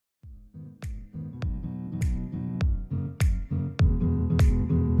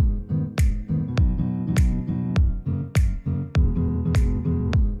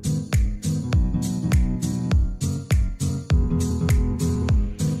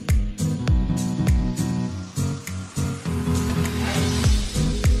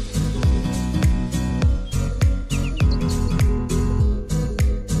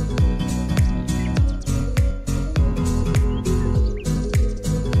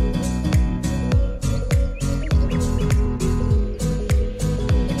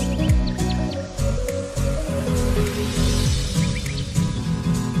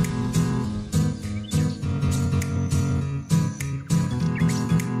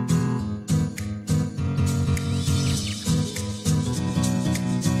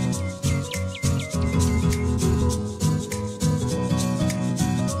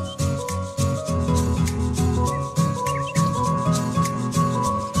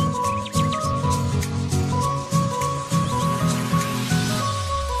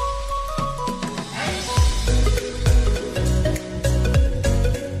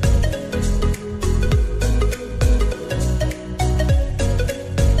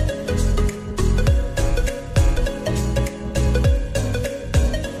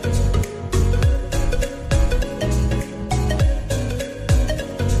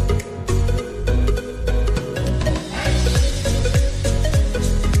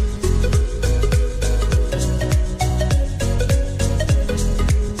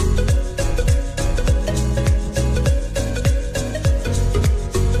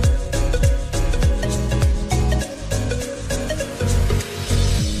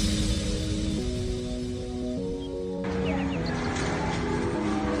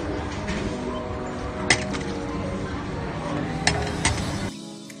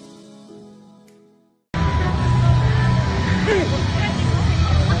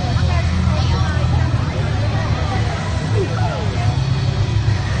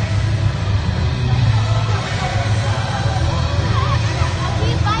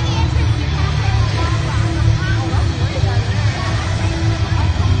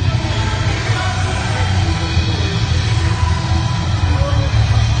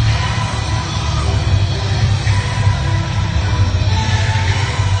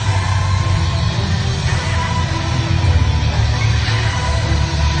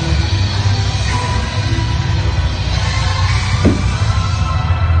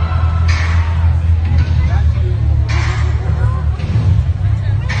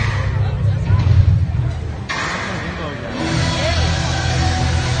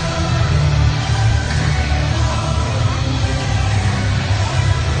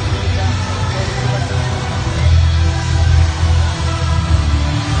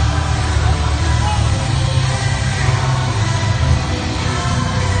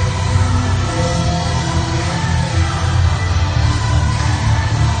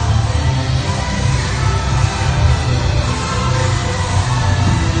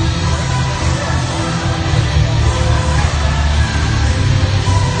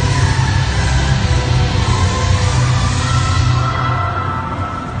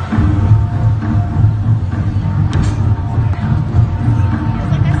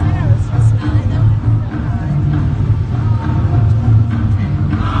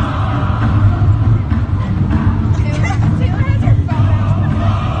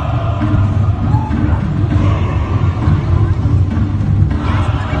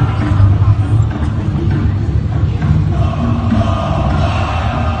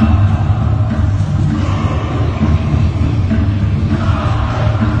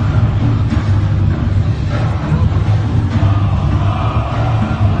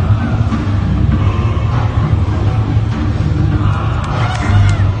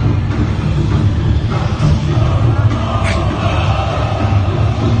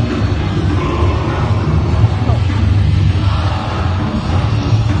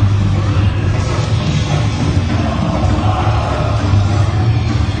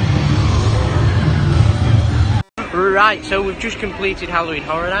Right, so we've just completed Halloween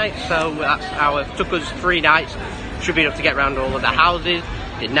Horror Nights, so took us 3 nights, should be enough to get around all of the houses.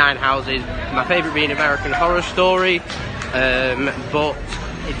 Did 9 houses, my favourite being American Horror Story, but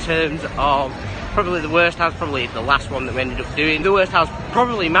in terms of probably the worst house, probably the last one that we ended up doing. The worst house,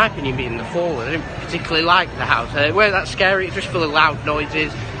 probably in my opinion, being The Fall. I didn't particularly like the house. It wasn't that scary, it's just full of loud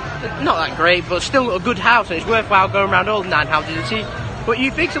noises. Not that great, but still a good house, and it's worthwhile going around all the 9 houses and see what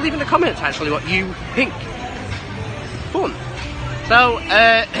you think. So leave in the comments actually what you think. Fun. So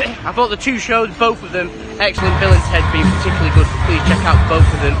I thought the 2 shows, both of them excellent. Bill and Ted being particularly good. Please check out both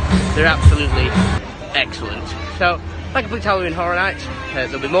of them. They're absolutely excellent. So that completes Halloween Horror Nights.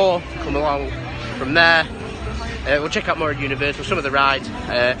 There'll be more to come along from there. We'll check out more at Universal, some of the rides,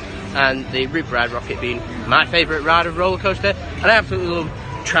 and the Rip Ride Rocket being my favourite ride of roller coaster. And I absolutely love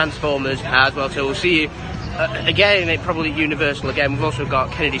Transformers as well. So we'll see you again, probably at Universal again. We've also got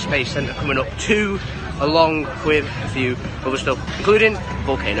Kennedy Space Centre coming up too, along with a few other stuff, including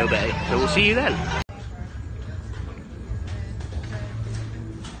Volcano Bay. So we'll see you then.